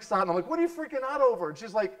wife freaks out, and I'm like, what are you freaking out over? And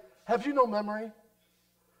she's like, have you no memory?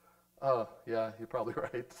 Oh, yeah, you're probably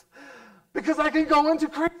right. Because I can go into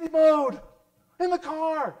crazy mode in the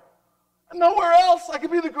car. Nowhere else. I could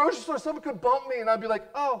be in the grocery store, someone could bump me, and I'd be like,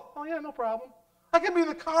 oh yeah, no problem. I could be in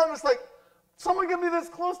the car, and it's like, someone get me this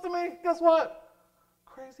close to me, guess what?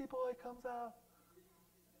 Crazy boy comes out.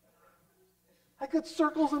 I get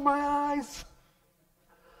circles in my eyes.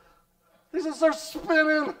 They just start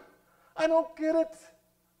spinning. I don't get it.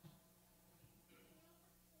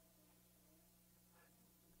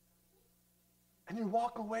 And you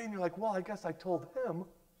walk away and you're like, well, I guess I told him,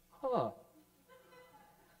 huh?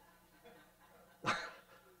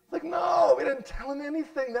 Like, no, we didn't tell him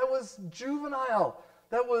anything. That was juvenile.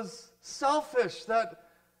 That was selfish.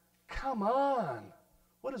 Come on.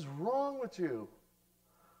 What is wrong with you?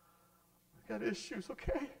 I got issues,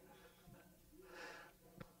 okay?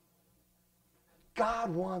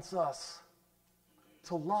 God wants us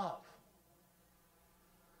to love.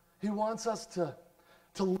 He wants us to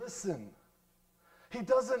listen. He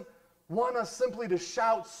doesn't want us simply to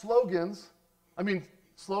shout slogans. I mean,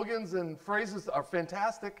 slogans and phrases are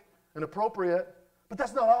fantastic and appropriate, but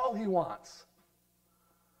that's not all he wants.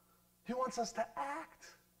 He wants us to act.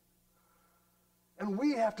 And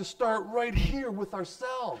we have to start right here with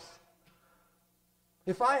ourselves.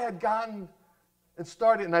 If I had gotten and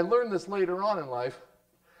started, and I learned this later on in life,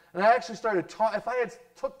 and I actually started if I had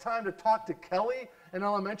took time to talk to Kelly in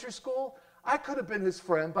elementary school, I could have been his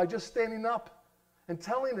friend by just standing up and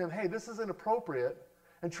telling him, hey, this is inappropriate,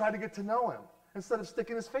 and try to get to know him instead of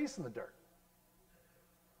sticking his face in the dirt.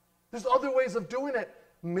 There's other ways of doing it.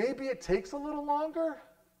 Maybe it takes a little longer.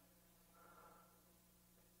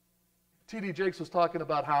 T.D. Jakes was talking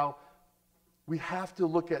about how we have to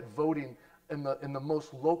look at voting in the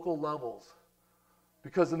most local levels.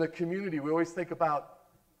 Because in the community, we always think about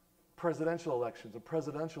presidential elections,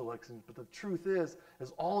 but the truth is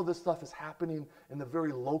all of this stuff is happening in the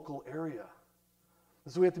very local area.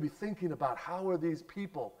 And so we have to be thinking about how are these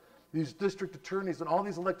people, these district attorneys and all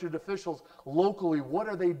these elected officials locally, what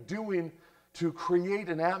are they doing to create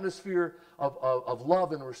an atmosphere of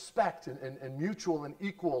love and respect and mutual and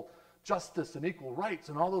equal justice and equal rights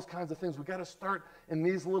and all those kinds of things. We've got to start in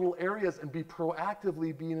these little areas and be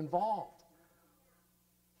proactively being involved.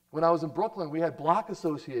 When I was in Brooklyn, we had block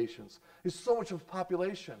associations. There's so much of a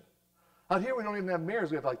population. Out here, we don't even have mayors.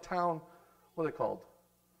 We have like town, what are they called?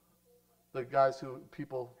 The guys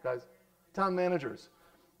town managers.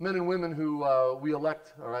 Men and women who we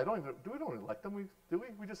elect, or we don't elect them,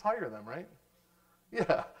 we just hire them, right?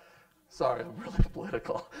 Yeah. Sorry, I'm really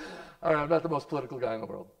political. All right, I'm not the most political guy in the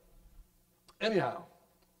world. Anyhow,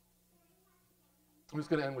 I'm just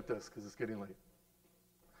going to end with this because it's getting late.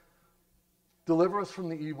 Deliver us from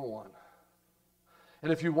the evil one.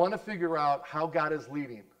 And if you want to figure out how God is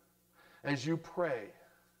leading, as you pray,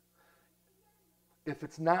 if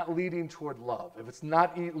it's not leading toward love, if it's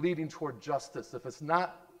not leading toward justice, if it's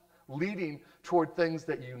not leading toward things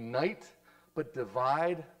that unite but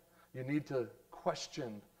divide, you need to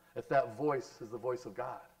question if that voice is the voice of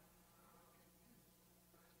God.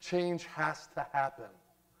 Change has to happen,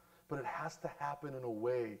 but it has to happen in a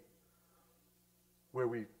way where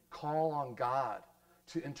we call on God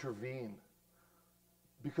to intervene.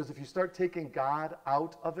 Because if you start taking God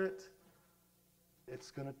out of it, it's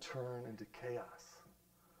going to turn into chaos.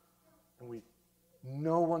 And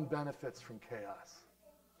no one benefits from chaos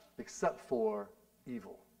except for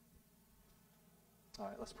evil. All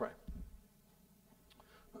right, let's pray.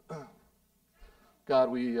 God,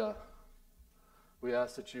 we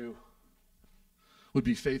ask that you would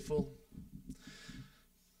be faithful.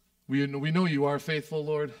 We know you are faithful,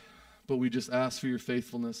 Lord, but we just ask for your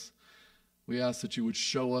faithfulness. We ask that you would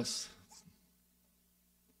show us.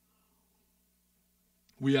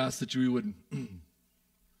 We ask that you would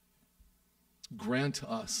grant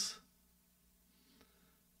us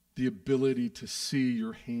the ability to see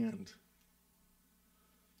your hand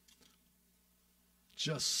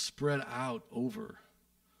just spread out over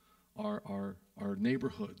our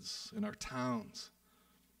neighborhoods and our towns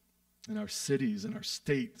and our cities and our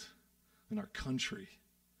state and our country.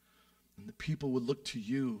 and the people would look to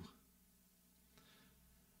you,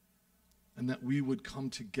 and that we would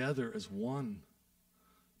come together as one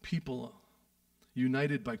people,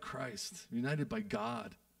 united by Christ, united by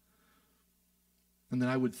God. And that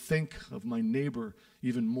I would think of my neighbor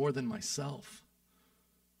even more than myself,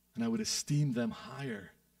 and I would esteem them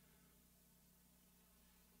higher.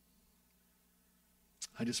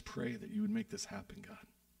 I just pray that you would make this happen, God.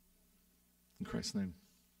 In Christ's name,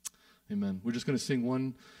 amen. We're just going to sing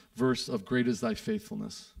one verse of Great Is Thy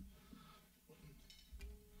Faithfulness.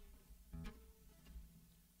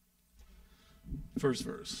 First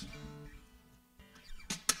verse.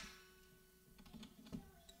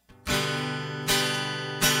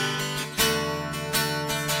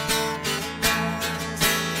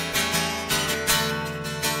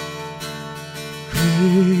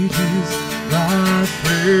 Great is thy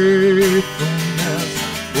faithfulness,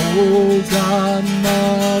 O God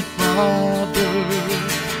my Father.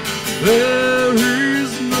 There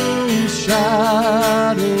is no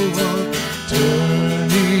shadow of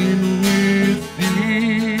turning with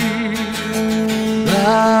thee.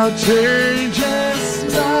 Thou changest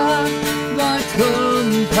not, thy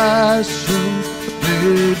compassions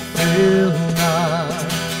they fail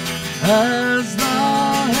not. As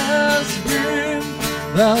thou hast been,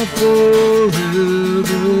 thou forever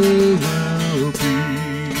will be.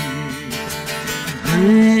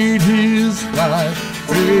 Great is thy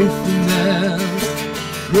faithfulness,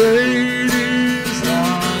 great is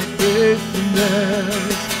thy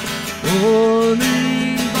faithfulness.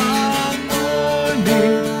 Morning by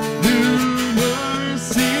morning, new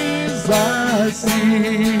mercies I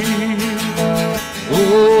see.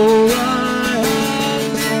 Oh, I have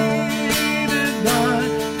needed thy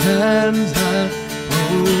hands have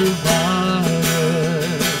provided.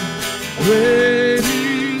 Great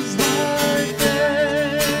is thy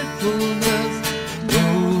faithfulness,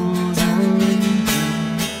 Lord, unto me.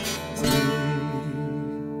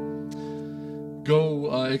 Go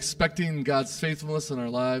expecting God's faithfulness in our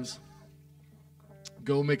lives.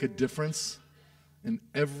 Go make a difference in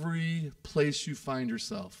every place you find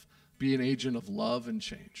yourself. Be an agent of love and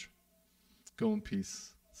change. Go in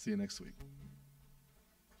peace. See you next week.